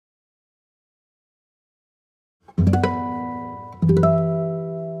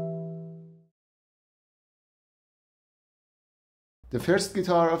The first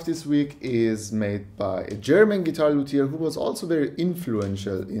guitar of this week is made by a German guitar luthier who was also very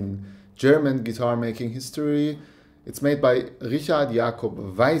influential in German guitar making history. It's made by Richard Jacob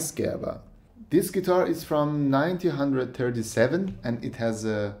Weissgerber. This guitar is from 1937 and it has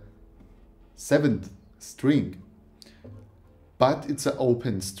a 7th string. But it's an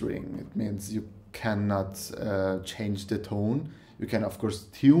open string. It means you cannot change the tone. You can of course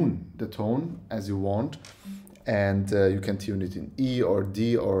tune the tone as you want. And you can tune it in E or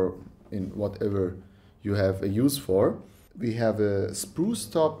D or in whatever you have a use for. We have a spruce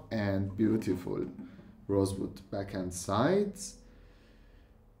top and beautiful rosewood backhand sides.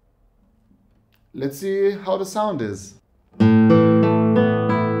 Let's see how the sound is.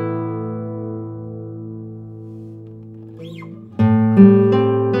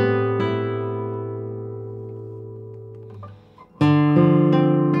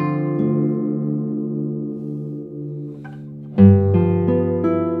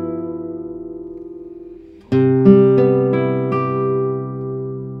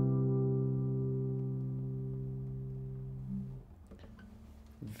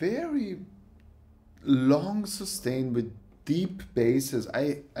 Very long sustain with deep basses.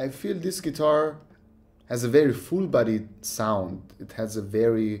 I feel this guitar has a very full-bodied sound. It has a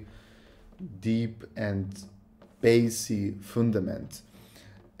very deep and bassy fundament.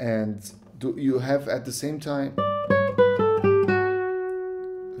 And you have at the same time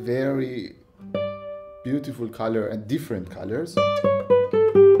very beautiful color and different colors.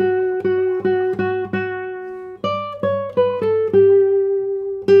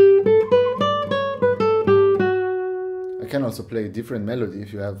 I can also play a different melody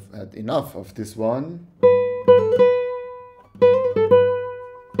if you have had enough of this one.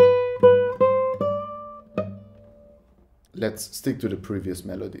 Let's stick to the previous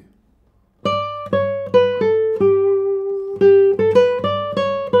melody.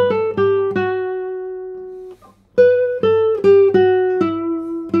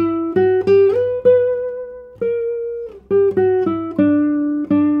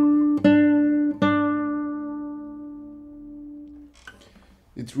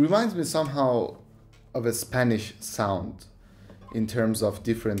 It reminds me somehow of a Spanish sound in terms of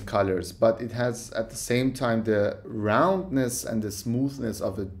different colors, but it has at the same time the roundness and the smoothness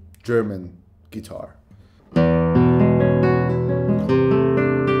of a German guitar.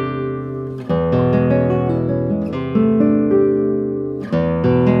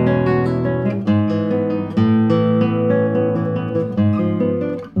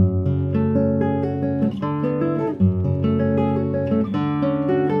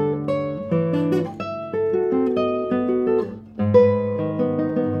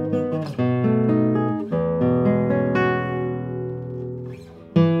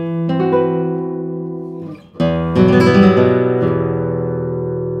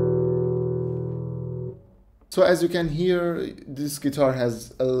 So as you can hear, this guitar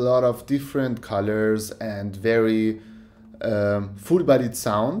has a lot of different colors and very full-bodied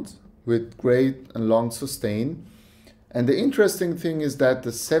sound with great and long sustain. And the interesting thing is that the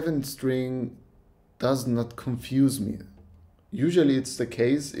 7th string does not confuse me. Usually it's the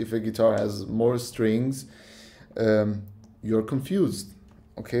case if a guitar has more strings, you're confused.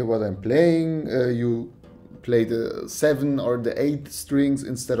 Okay, what I'm playing, you play the 7 or the 8 strings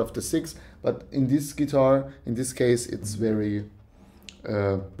instead of the 6. But in this guitar, in this case, it's very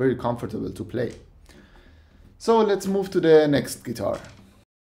comfortable to play. So let's move to the next guitar.